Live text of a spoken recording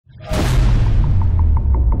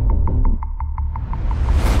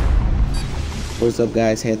What's up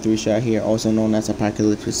guys, Head 3 Shot here, also known as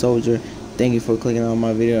Apocalyptic Soldier. Thank you for clicking on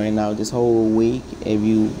my video. And now this whole week, if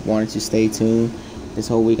you wanted to stay tuned, this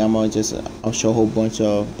whole week I'll show a whole bunch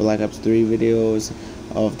of Black Ops 3 videos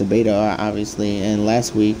of the beta obviously. And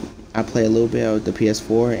last week I played a little bit of the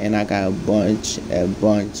PS4 and I got a bunch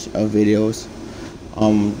of videos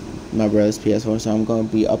on my brother's PS4, so I'm going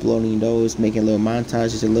to be uploading those, making little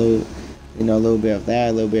montages, a little bit of that,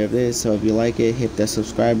 a little bit of this. So if you like it, hit that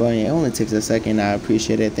subscribe button. It only takes a second. I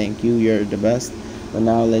appreciate it. Thank you. You're the best. But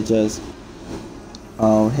now let's just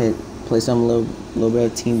play some little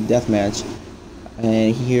bit of team deathmatch.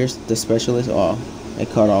 And here's the specialist. Oh, it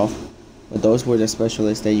cut off. But those were the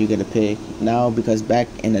specialists that you get to pick now, because back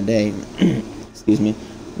in the day, excuse me,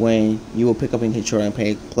 when you will pick up in control and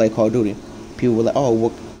play Call of Duty, people were like, oh,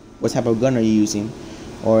 what type of gun are you using,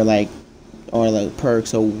 or like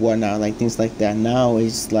perks or whatnot, like things like that. Now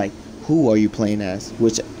it's like, who are you playing as?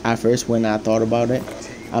 Which at first, when I thought about it,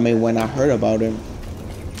 when I heard about it,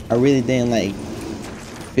 I really didn't I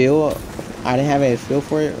didn't have a feel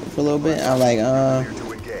for it for a little bit. I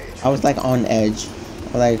was like on edge.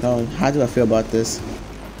 I was like, how do I feel about this?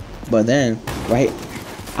 But then, right,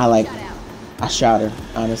 I shot her.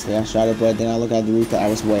 Honestly, I shot her, but then I look at the replay, I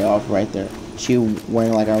was way off right there. She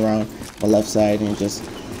went like around my left side and just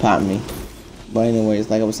popped me. But anyways,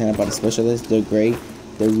 like I was saying about the specialists, they're great.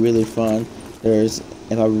 They're really fun. There's,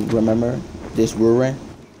 if I remember, this Ruin,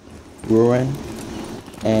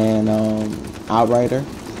 and Outrider.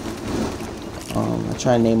 I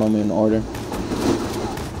try to name them in order.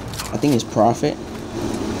 I think it's Prophet.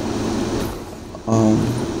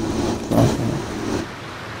 Prophet.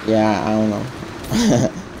 Yeah, I don't know.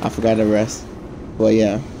 I forgot the rest. But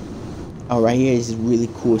yeah. Oh, right here is this really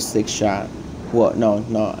cool 6-shot. Well, no,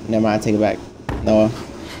 never mind. I take it back. No,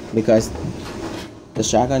 because the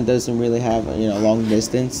shotgun doesn't really have long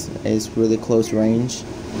distance. It's really close range.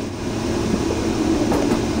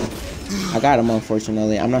 I got him,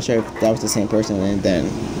 unfortunately. I'm not sure if that was the same person, and then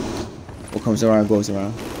what comes around goes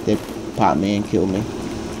around. They popped me and killed me.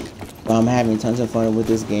 But I'm having tons of fun with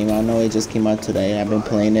this game. I know it just came out today. I've been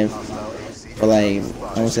playing it for I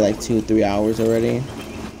want to say 2-3 hours already,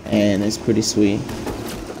 and it's pretty sweet.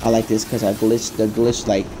 I like this because the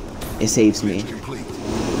glitch, it saves me.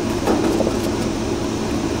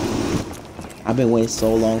 I've been waiting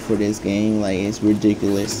so long for this game, it's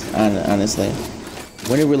ridiculous, honestly.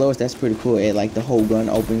 When it reloads, that's pretty cool. The whole gun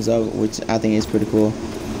opens up, which I think is pretty cool.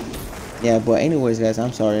 Yeah, but anyways, guys,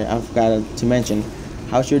 I'm sorry, I forgot to mention,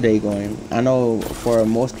 how's your day going? I know for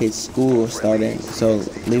most kids, school started, so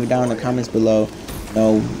leave it down in the comments below,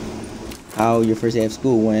 how your first day of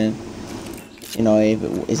school went.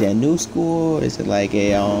 Is it a new school? Is it like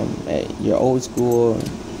your old school?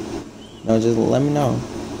 Just let me know.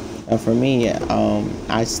 For me,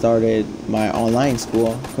 I started my online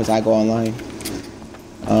school because I go online.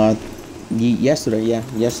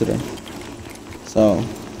 Yesterday. So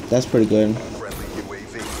that's pretty good.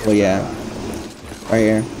 But yeah, right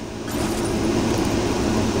here.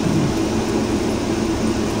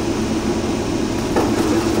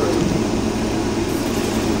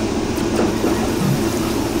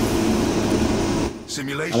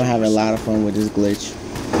 I'm having a lot of fun with this glitch.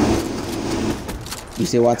 You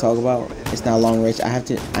see what I talk about? It's not long range.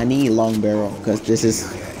 I need long barrel because this is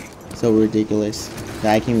so ridiculous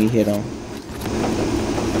that I can be hit on.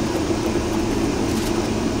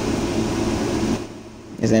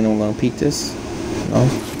 Is anyone gonna peek this? No?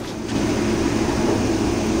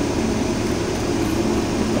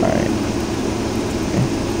 Alright.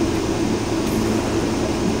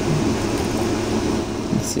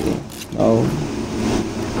 Let's see. No.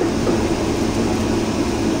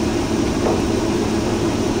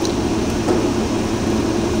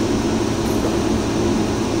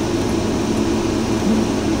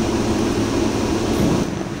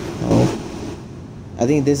 I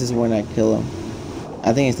think this is when I kill him.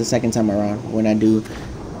 I think it's the second time around when I do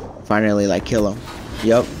finally kill him.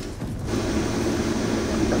 Yup.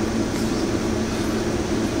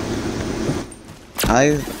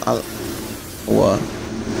 What?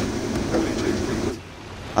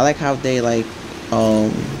 I like how they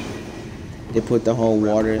they put the whole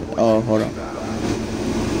water. Oh, hold on.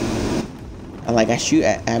 I shoot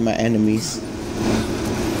at my enemies.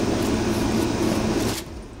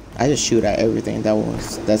 I just shoot at everything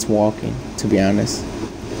that's walking, to be honest.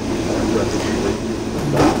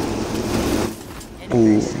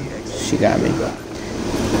 Ooh, she got me.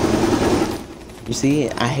 You see,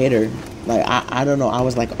 I hit her. I don't know, I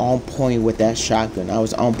was on point with that shotgun. I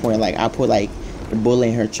was on point. I put the bullet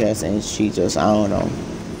in her chest and she just, I don't know,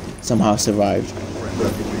 somehow survived.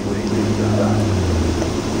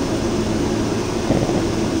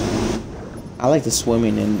 I like the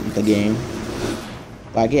swimming in the game.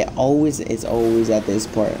 But it's always at this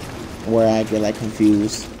part where I get like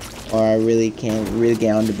confused, or I really can't really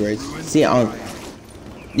get on the bridge. See,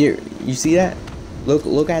 you see that?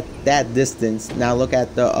 Look at that distance. Now look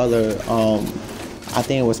at the other. I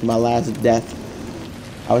think it was my last death.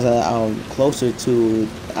 I was closer to,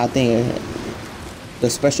 I think, the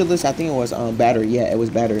specialist. I think it was battery. Yeah, it was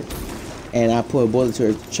battery. And I put a bullet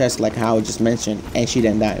to her chest like how I just mentioned, and she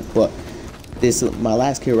didn't die. But this my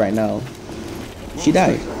last kill right now. She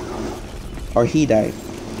died. Or he died.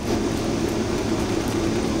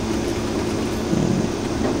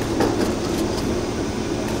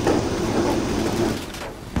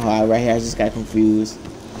 Oh, right here I just got confused.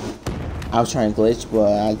 I was trying to glitch,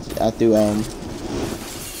 but I threw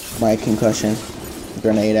my concussion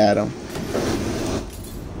grenade at him.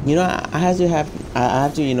 You know, I have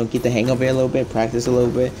to you know, get the hang of it a little bit, practice a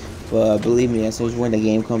little bit. But believe me, as soon as when the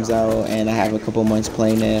game comes out and I have a couple months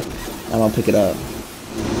playing it, I'm gonna pick it up.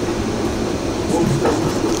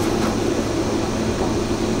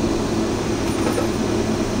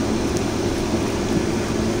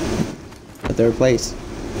 Third place.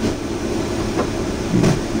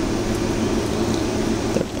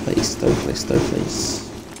 Third place.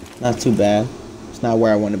 Not too bad. It's not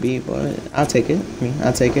where I want to be, but I'll take it.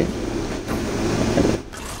 I'll take it.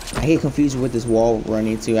 I get confused with this wall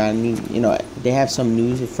running too. I need, you know, they have some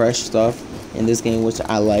new, fresh stuff in this game, which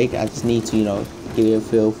I like. I just need to, you know, get a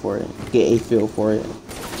feel for it.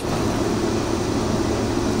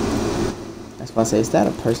 I was about to say, is that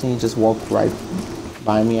a person who just walked right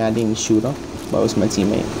by me? I didn't even shoot him, but it was my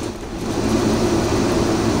teammate.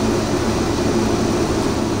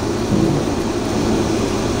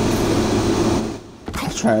 I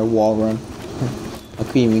was trying to wall run. I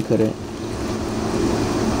couldn't.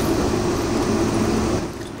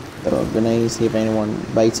 Throw a grenade, see if anyone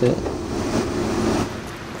bites it.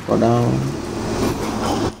 Go down.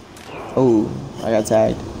 Oh, I got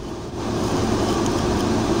tagged.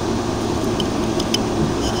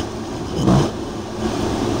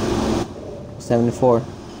 $74.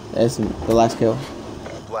 That's the last kill.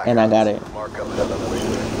 And I got it.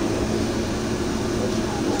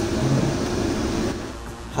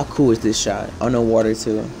 How cool is this shot? On the water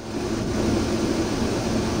too.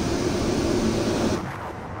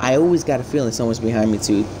 I always got a feeling someone's behind me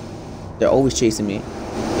too. They're always chasing me.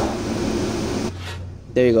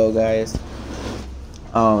 There you go, guys.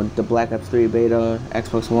 The Black Ops 3 beta,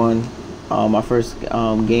 Xbox One. My first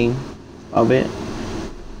game of it.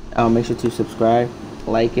 Make sure to subscribe,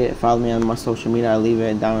 like it, follow me on my social media. I'll leave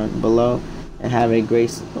it down below. And have a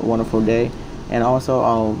great, wonderful day. And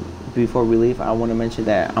also, before we leave, I want to mention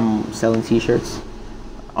that I'm selling t-shirts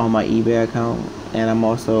on my eBay account. And I'm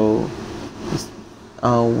also...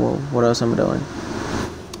 what else am I doing?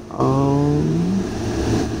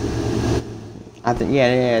 I think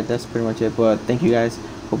yeah, that's pretty much it. But thank you guys.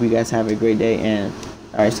 Hope you guys have a great day, and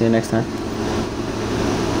all right, see you next time.